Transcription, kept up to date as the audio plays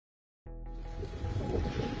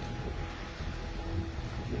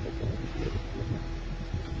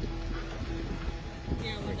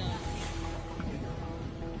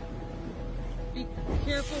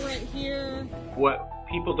current here. What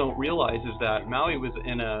people don't realize is that Maui was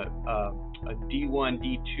in a D1,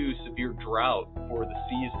 D2 severe drought for the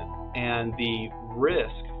season, and the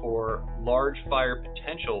risk for large fire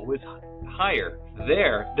potential was higher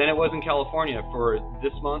there than it was in California for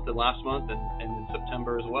this month and last month and in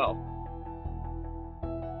September as well.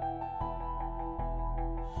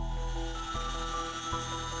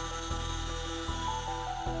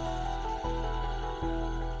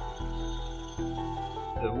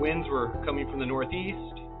 The winds were coming from the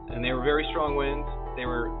northeast, and they were very strong winds. They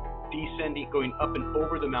were descending, going up and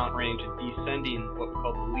over the mountain range and descending what we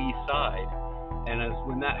call the lee side. And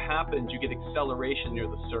when that happens, you get acceleration near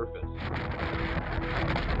the surface.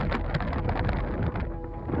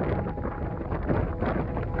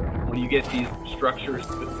 When you get these structures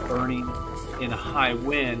burning in a high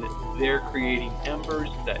wind, they're creating embers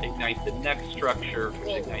that ignite the next structure,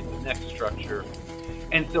 which ignites the next structure.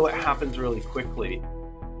 And so it happens really quickly.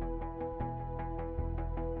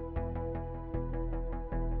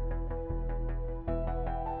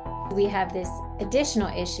 We have this additional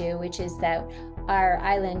issue, which is that our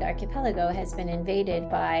island archipelago has been invaded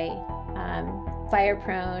by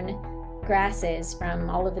fire-prone grasses from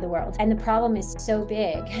all over the world. And the problem is so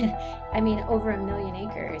big. I mean, over 1 million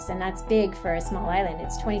acres, and that's big for a small island.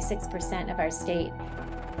 It's 26% of our state.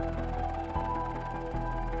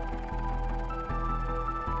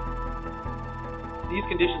 These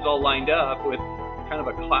conditions all lined up with kind of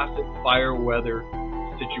a classic fire weather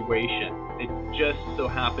situation. It just so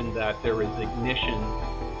happened that there was ignition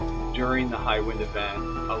during the high wind event,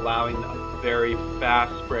 allowing a very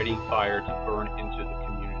fast spreading fire to burn into the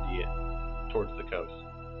community towards the coast.